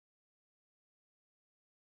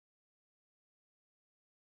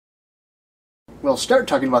We'll start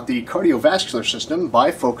talking about the cardiovascular system by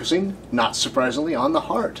focusing, not surprisingly, on the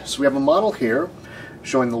heart. So we have a model here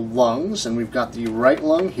showing the lungs, and we've got the right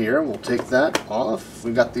lung here. We'll take that off.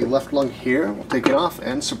 We've got the left lung here. We'll take it off,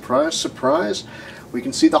 and surprise, surprise, we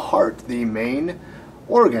can see the heart, the main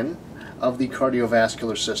organ of the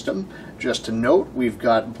cardiovascular system. Just to note, we've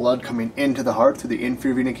got blood coming into the heart through the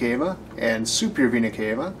inferior vena cava and superior vena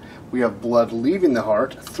cava. We have blood leaving the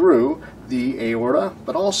heart through the aorta,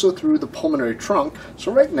 but also through the pulmonary trunk.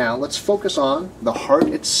 So right now, let's focus on the heart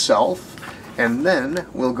itself, and then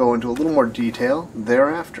we'll go into a little more detail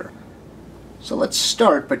thereafter. So let's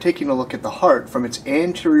start by taking a look at the heart from its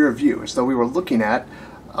anterior view, as though we were looking at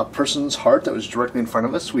a person's heart that was directly in front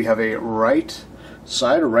of us. We have a right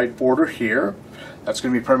side or right border here. That's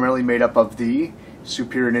going to be primarily made up of the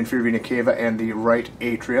superior and inferior vena cava and the right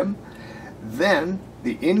atrium. Then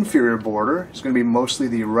the inferior border is going to be mostly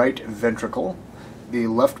the right ventricle. The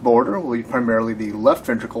left border will be primarily the left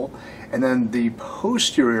ventricle, and then the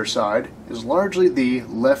posterior side is largely the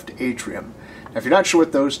left atrium. Now, if you're not sure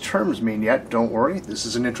what those terms mean yet, don't worry. This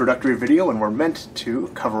is an introductory video and we're meant to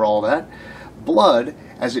cover all that. Blood,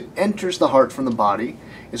 as it enters the heart from the body,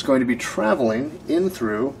 is going to be traveling in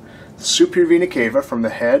through the superior vena cava from the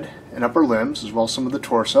head and upper limbs, as well as some of the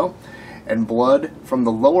torso, and blood from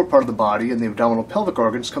the lower part of the body and the abdominal pelvic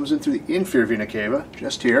organs comes in through the inferior vena cava,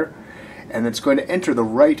 just here, and it's going to enter the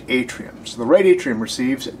right atrium. So the right atrium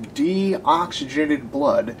receives deoxygenated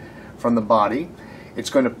blood from the body.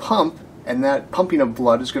 It's going to pump, and that pumping of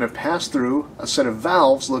blood is going to pass through a set of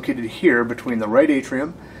valves located here between the right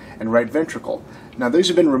atrium and right ventricle. Now these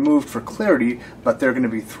have been removed for clarity, but there are going to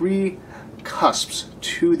be three cusps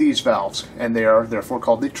to these valves, and they are therefore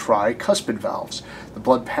called the tricuspid valves. The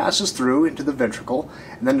blood passes through into the ventricle,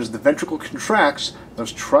 and then as the ventricle contracts,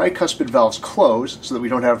 those tricuspid valves close so that we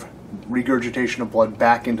don't have regurgitation of blood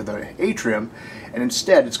back into the atrium, and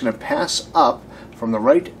instead it's going to pass up from the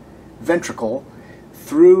right ventricle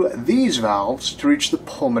through these valves to reach the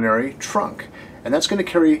pulmonary trunk, and that's going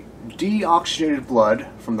to carry deoxygenated blood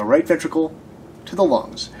from the right ventricle to the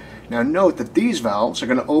lungs. Now note that these valves are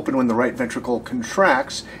going to open when the right ventricle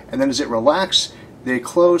contracts, and then as it relaxes, they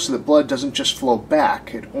close so that blood doesn't just flow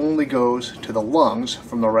back, it only goes to the lungs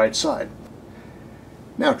from the right side.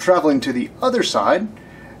 Now traveling to the other side,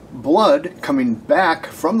 blood coming back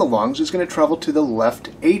from the lungs is going to travel to the left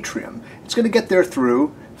atrium. It's going to get there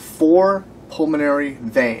through 4 pulmonary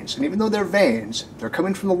veins, and even though they're veins, they're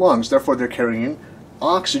coming from the lungs, therefore they're carrying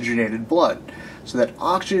oxygenated blood. So that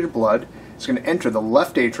oxygenated blood is going to enter the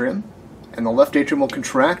left atrium, and the left atrium will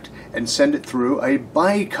contract and send it through a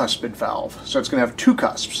bicuspid valve. So it's going to have 2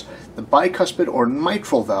 cusps. The bicuspid or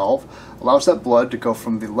mitral valve allows that blood to go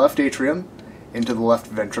from the left atrium into the left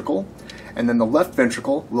ventricle, and then the left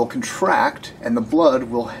ventricle will contract and the blood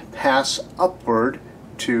will pass upward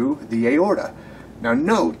to the aorta. Now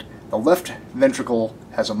note, the left ventricle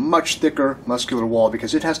has a much thicker muscular wall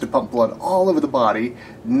because it has to pump blood all over the body,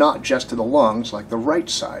 not just to the lungs like the right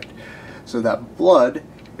side. So that blood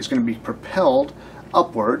is going to be propelled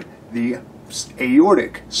upward. The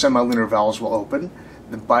aortic semilunar valves will open,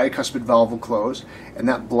 the bicuspid valve will close, and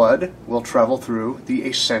that blood will travel through the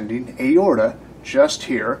ascending aorta just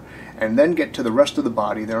here, and then get to the rest of the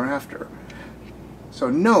body thereafter. So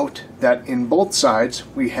note that in both sides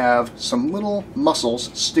we have some little muscles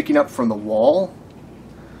sticking up from the wall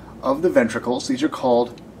of the ventricles. These are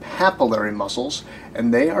called papillary muscles,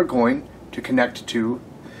 and they are going to connect to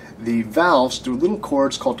the valves through little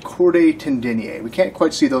cords called chordae tendineae. We can't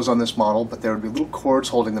quite see those on this model, but there would be little cords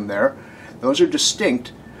holding them there. Those are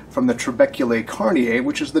distinct from the trabeculae carneae,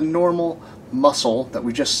 which is the normal muscle that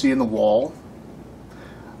we just see in the wall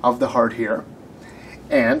of the heart here.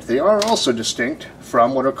 And they are also distinct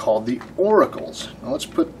from what are called the auricles. Now let's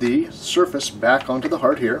put the surface back onto the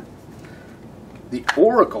heart here. The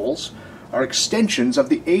auricles are extensions of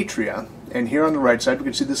the atria, and here on the right side we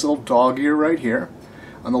can see this little dog ear right here.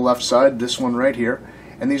 On the left side, this one right here.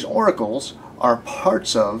 And these auricles are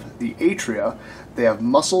parts of the atria. They have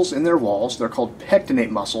muscles in their walls. They're called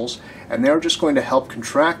pectinate muscles, and they're just going to help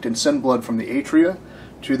contract and send blood from the atria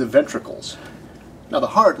to the ventricles. Now the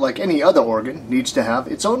heart, like any other organ, needs to have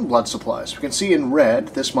its own blood supplies. We can see in red,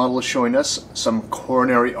 this model is showing us some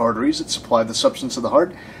coronary arteries that supply the substance of the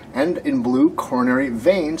heart, and in blue, coronary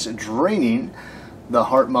veins draining the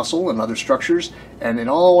heart muscle and other structures, and it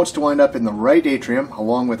all wants to wind up in the right atrium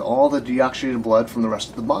along with all the deoxygenated blood from the rest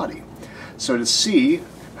of the body. So to see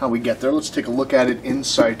how we get there, let's take a look at it in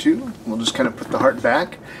situ. We'll just kind of put the heart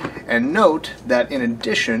back and note that in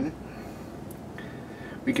addition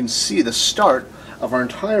we can see the start of our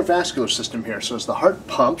entire vascular system here. So as the heart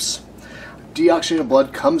pumps, deoxygenated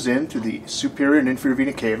blood comes in through the superior and inferior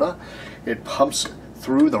vena cava. It pumps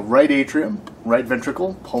through the right atrium, right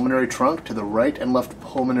ventricle, pulmonary trunk to the right and left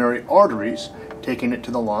pulmonary arteries, taking it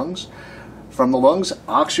to the lungs. From the lungs,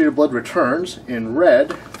 oxygenated blood returns in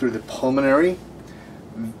red through the pulmonary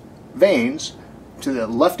veins to the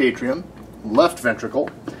left atrium, left ventricle,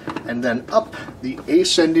 and then up the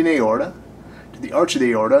ascending aorta to the arch of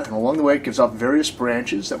the aorta, and along the way it gives off various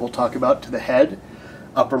branches that we'll talk about to the head,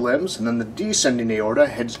 upper limbs, and then the descending aorta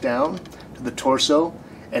heads down to the torso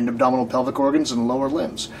and abdominal pelvic organs and lower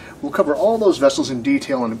limbs. We'll cover all those vessels in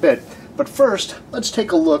detail in a bit, but first let's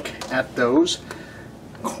take a look at those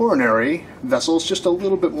coronary vessels just a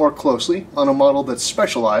little bit more closely on a model that's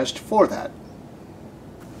specialized for that.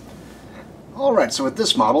 Alright, so with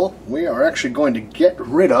this model we are actually going to get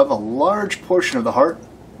rid of a large portion of the heart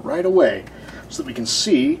right away so that we can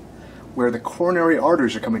see where the coronary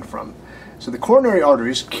arteries are coming from. So the coronary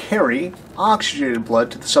arteries carry oxygenated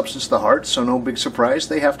blood to the substance of the heart, so no big surprise,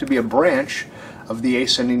 they have to be a branch of the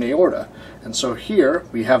ascending aorta. And so here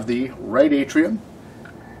we have the right atrium,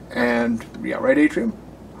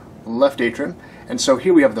 left atrium, and so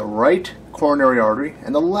here we have the right coronary artery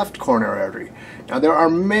and the left coronary artery. Now there are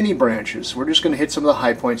many branches. We're just going to hit some of the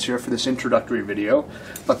high points here for this introductory video,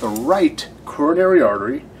 but the right coronary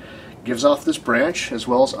artery gives off this branch as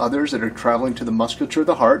well as others that are traveling to the musculature of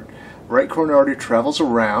the heart. Right coronary artery travels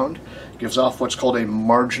around, gives off what's called a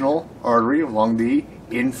marginal artery along the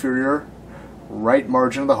inferior right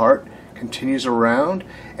margin of the heart, continues around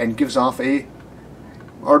and gives off a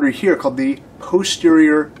artery here called the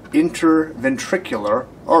posterior interventricular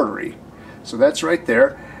artery. So that's right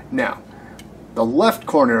there. Now, the left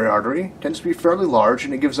coronary artery tends to be fairly large,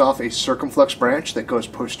 and it gives off a circumflex branch that goes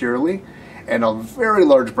posteriorly, and a very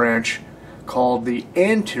large branch called the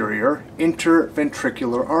anterior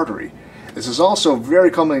interventricular artery. This is also very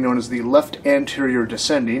commonly known as the left anterior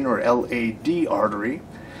descending, or LAD artery.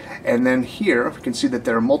 And then here, we can see that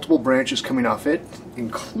there are multiple branches coming off it,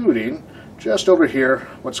 including just over here,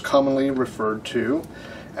 what's commonly referred to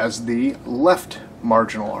as the left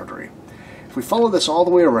marginal artery. If we follow this all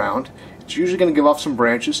the way around, it's usually going to give off some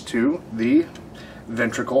branches to the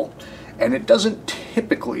ventricle, and it doesn't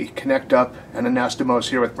typically connect up and anastomose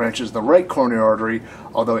here with branches of the right coronary artery,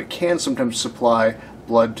 although it can sometimes supply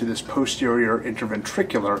blood to this posterior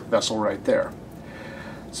interventricular vessel right there.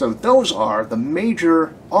 So those are the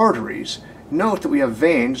major arteries. Note that we have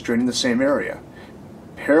veins draining the same area.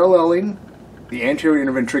 Paralleling the anterior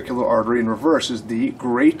interventricular artery in reverse is the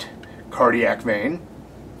great cardiac vein.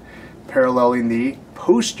 Paralleling the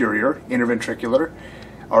posterior interventricular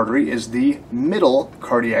artery is the middle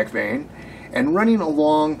cardiac vein. And running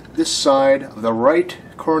along this side of the right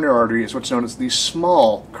coronary artery is what's known as the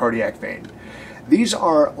small cardiac vein. These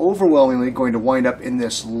are overwhelmingly going to wind up in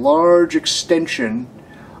this large extension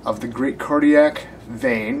of the great cardiac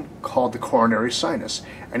vein called the coronary sinus,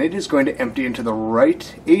 and it is going to empty into the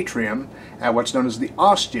right atrium at what's known as the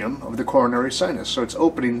ostium of the coronary sinus. So it's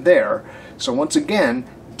opening there. So once again,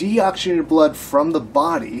 deoxygenated blood from the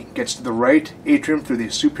body gets to the right atrium through the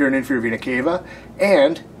superior and inferior vena cava,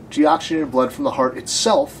 and deoxygenated blood from the heart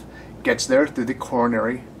itself gets there through the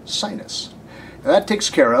coronary sinus. Now that takes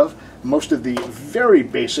care of most of the very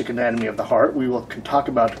basic anatomy of the heart. We will talk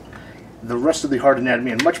about the rest of the heart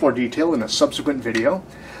anatomy in much more detail in a subsequent video.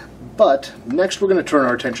 But next we're going to turn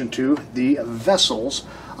our attention to the vessels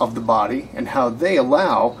of the body and how they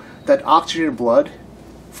allow that oxygenated blood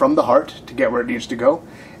from the heart to get where it needs to go,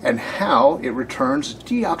 and how it returns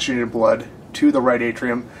deoxygenated blood to the right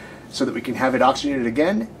atrium so that we can have it oxygenated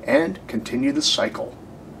again and continue the cycle.